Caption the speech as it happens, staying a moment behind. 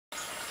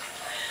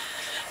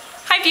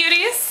Hi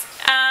beauties!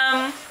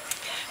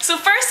 So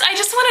first I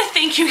just want to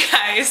thank you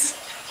guys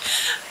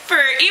for,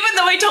 even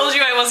though I told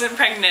you I wasn't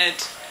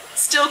pregnant,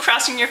 still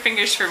crossing your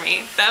fingers for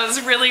me. That was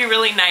really,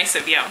 really nice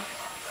of you.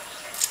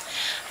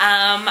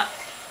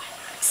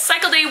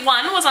 Cycle day 1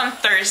 was on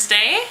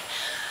Thursday.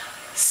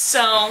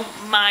 So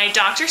my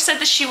doctor said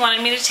that she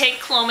wanted me to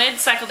take Clomid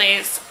cycle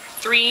days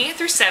 3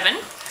 through 7.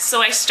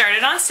 So I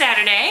started on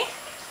Saturday.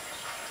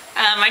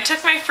 I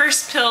took my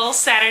first pill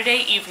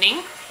Saturday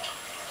evening.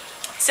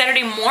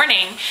 Saturday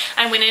morning,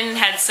 I went in and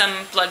had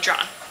some blood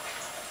drawn.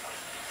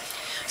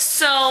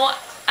 So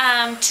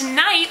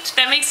tonight,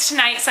 that makes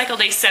tonight cycle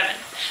day 7.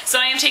 So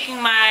I am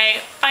taking my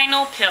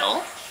final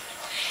pill.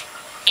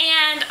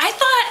 And I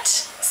thought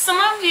some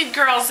of you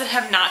girls that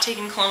have not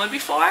taken Clomid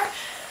before,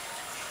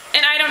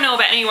 and I don't know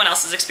about anyone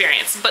else's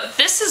experience, but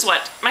this is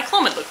what my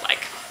Clomid looked like.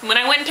 When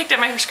I went and picked up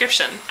my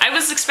prescription, I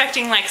was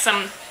expecting like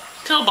some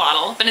pill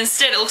bottle, but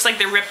instead it looks like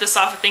they ripped this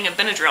off a thing of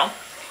Benadryl.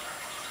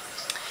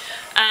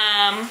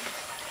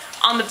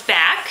 On the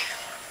back,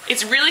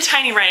 it's really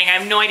tiny writing. I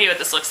have no idea what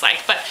this looks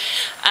like, but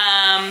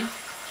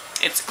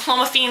it's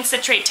clomiphene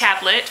citrate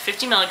tablet,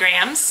 50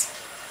 milligrams,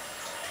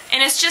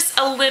 and it's just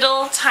a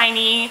little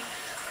tiny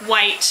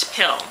white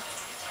pill.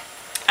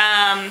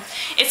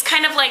 It's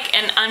kind of like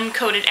an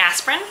uncoated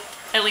aspirin,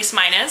 at least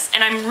mine is,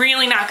 and I'm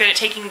really not good at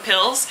taking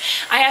pills.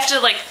 I have to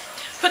like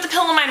put the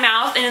pill in my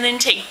mouth and then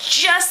take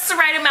just the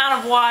right amount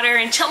of water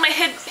and tilt my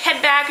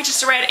head back at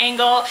just the right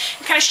angle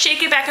and kind of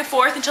shake it back and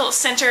forth until it's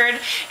centered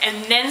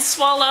and then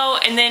swallow,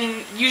 and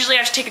then usually I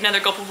have to take another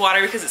gulp of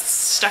water because it's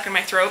stuck in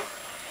my throat.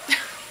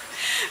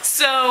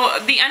 So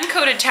the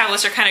uncoated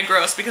tablets are kind of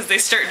gross because they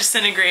start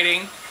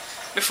disintegrating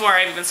before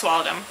I've even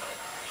swallowed them.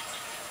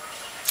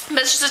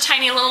 But it's just a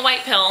tiny little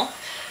white pill.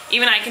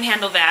 Even I can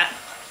handle that.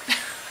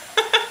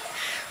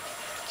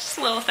 Just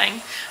a little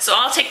thing. So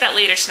I'll take that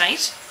later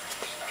tonight.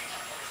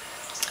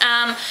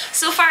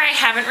 So far I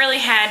haven't really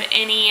had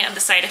any of the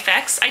side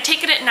effects. I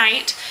take it at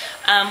night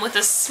with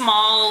a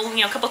small,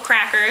 couple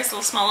crackers,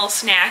 a small little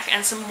snack,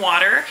 and some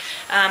water.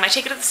 I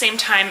take it at the same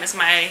time as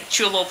my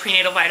chewable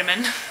prenatal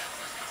vitamin.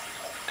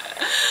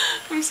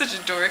 I'm such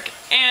a dork.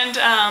 And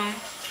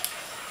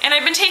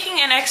I've been taking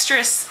an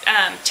extra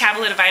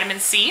tablet of vitamin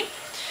C,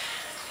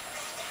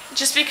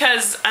 just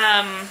because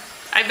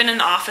I've been in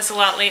the office a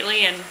lot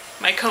lately and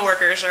my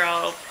coworkers are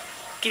all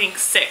getting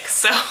sick,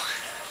 so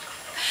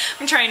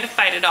I'm trying to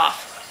fight it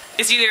off.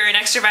 It's either an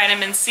extra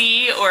vitamin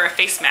C or a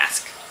face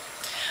mask.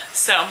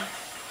 So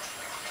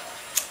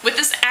with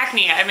this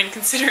acne, I've been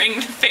considering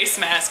the face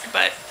mask,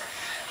 but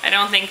I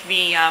don't think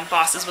the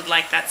bosses would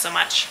like that so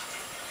much.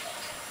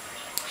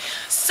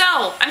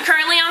 So I'm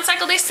currently on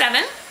cycle day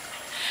 7.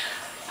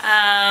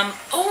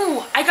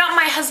 Oh, I got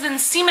my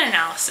husband's semen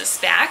analysis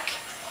back,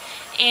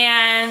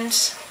 and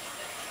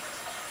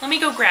let me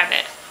go grab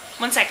it.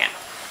 1 second.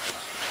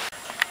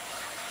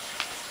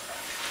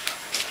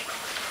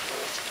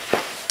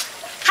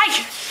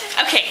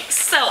 Hi. Okay,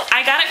 so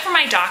I got it from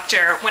my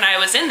doctor when I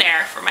was in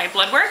there for my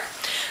blood work.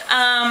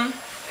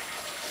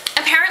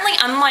 Apparently,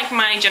 unlike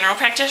my general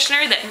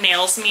practitioner that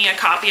mails me a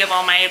copy of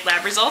all my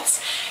lab results,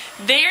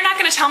 they're not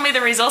going to tell me the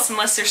results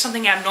unless there's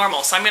something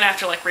abnormal, so I'm going to have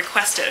to like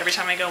request it every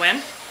time I go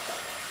in.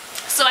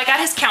 So I got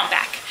his count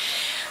back.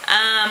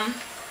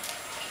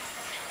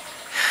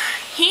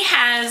 He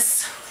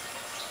has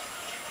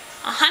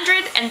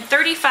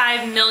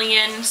 135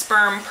 million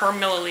sperm per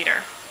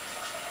milliliter.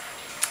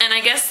 And I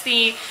guess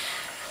the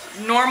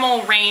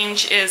normal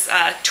range is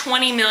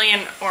 20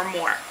 million or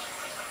more.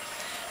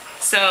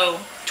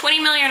 So 20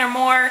 million or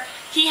more,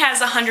 he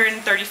has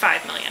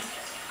 135 million.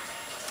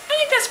 I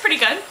think that's pretty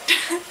good.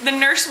 The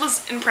nurse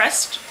was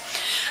impressed.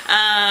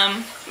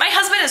 My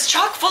husband is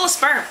chock full of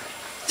sperm.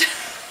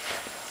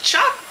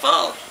 Chock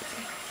full.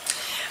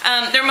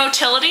 Their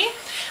motility,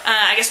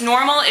 I guess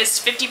normal is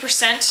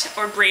 50%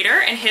 or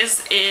greater, and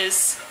his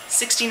is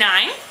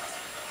 69.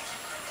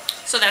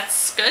 So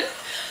that's good.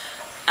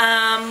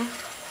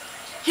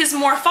 His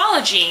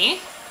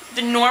morphology,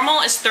 the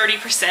normal is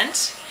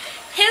 30%.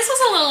 His was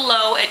a little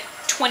low at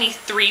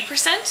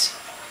 23%.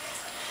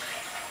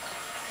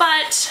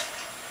 But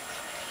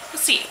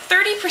let's see,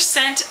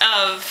 30%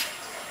 of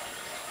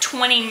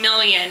 20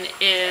 million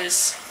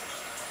is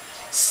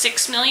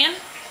 6 million,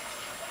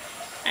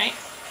 right?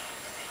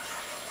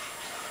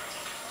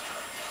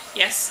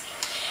 Yes.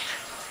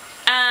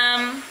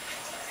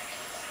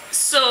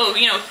 So,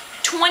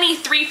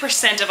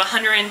 23% of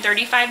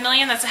 135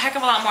 million, that's a heck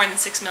of a lot more than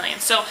 6 million.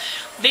 So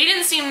they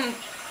didn't seem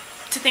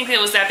to think that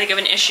it was that big of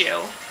an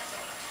issue,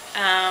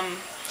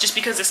 just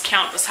because this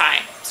count was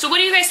high. So what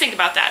do you guys think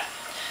about that?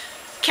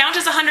 Count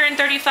is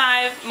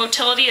 135,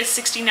 motility is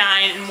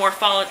 69, and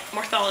morphology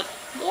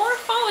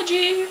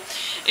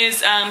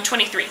is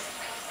 23.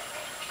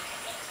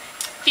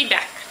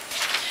 Feedback.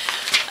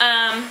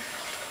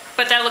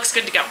 But that looks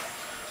good to go.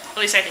 At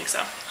least I think so.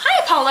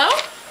 Hi, Apollo!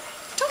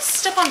 Don't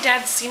step on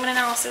Dad's semen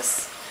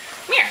analysis.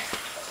 Come here.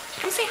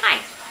 Come say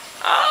hi.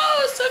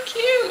 Oh, so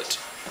cute.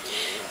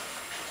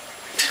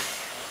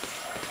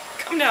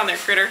 Come down there,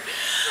 critter.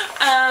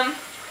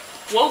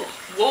 Whoa,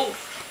 whoa,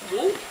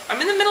 whoa.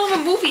 I'm in the middle of a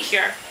movie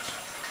here.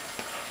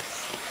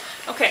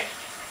 Okay.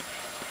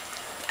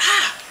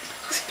 Ah!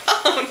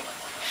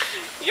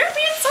 You're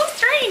being so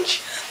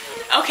strange.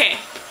 Okay.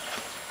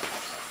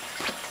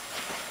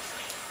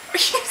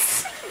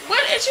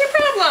 What is your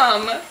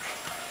problem?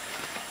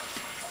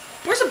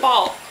 Where's a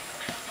ball?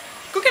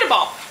 Go get a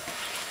ball.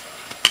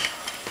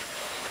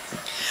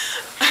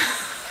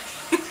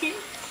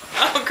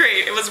 Oh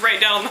great, it was right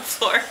down on the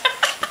floor.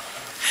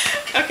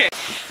 Okay.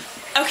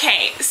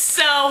 Okay,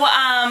 so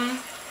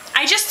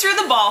I just threw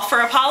the ball for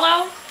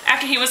Apollo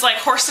after he was like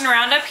horsing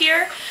around up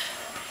here.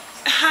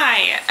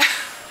 Hi.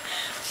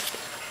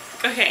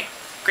 Okay,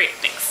 great,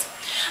 thanks.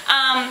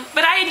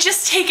 But I had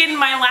just taken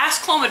my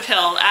last Clomid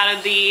pill out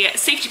of the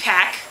safety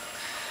pack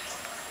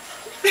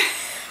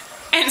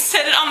and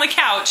set it on the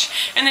couch,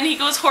 and then he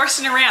goes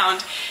horsing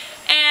around.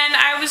 And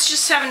I was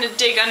just having to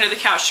dig under the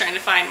couch trying to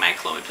find my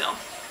Clomid pill.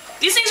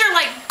 These things are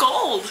like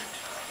gold.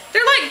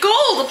 They're like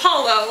gold,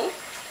 Apollo.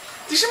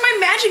 These are my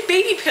magic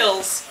baby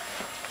pills.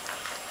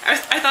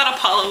 I thought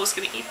Apollo was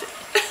gonna eat them.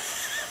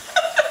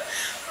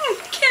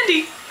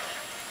 Candy.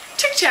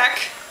 Tic Tac.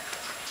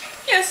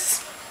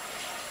 Yes.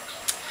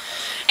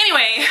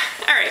 Anyway,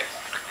 alright.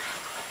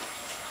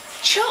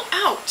 Chill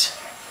out.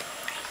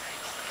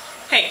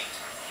 Hey.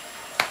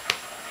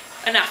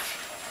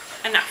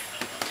 Enough. Enough.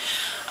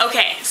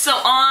 Okay, so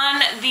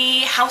on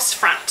the house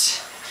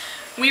front,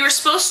 we were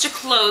supposed to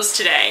close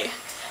today,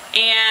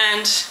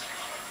 and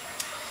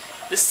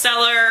the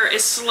seller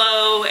is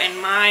slow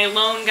and my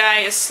loan guy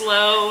is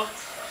slow.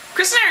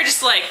 Chris and I are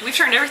just like, we've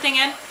turned everything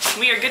in.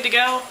 We are good to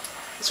go.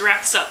 Let's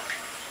wrap this up.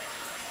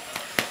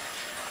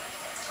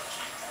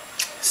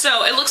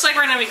 So it looks like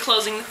we're going to be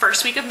closing the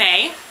first week of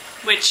May,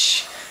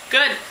 which,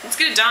 good. Let's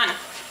get it done.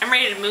 I'm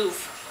ready to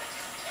move.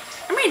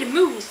 I'm ready to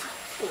move.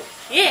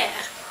 Yeah.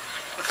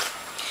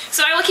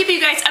 So I will keep you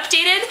guys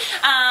updated.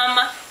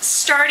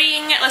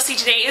 Starting, let's see,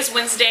 today is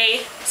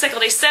Wednesday, cycle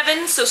day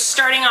 7. So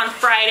starting on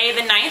Friday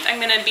the 9th, I'm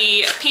going to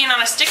be peeing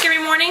on a stick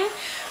every morning,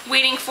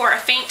 waiting for a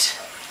faint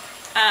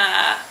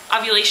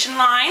ovulation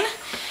line.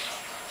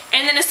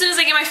 And then as soon as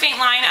I get my faint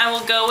line, I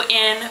will go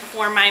in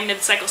for my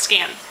mid-cycle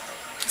scan.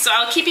 So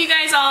I'll keep you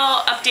guys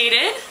all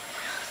updated.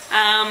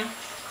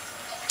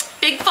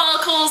 Big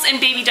follicles and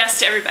baby dust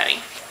to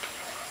everybody.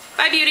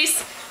 Bye,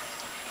 beauties.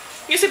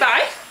 You say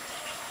bye?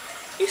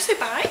 You say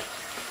bye?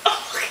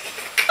 Oh,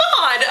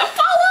 God,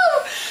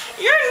 Apollo!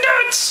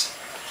 You're nuts!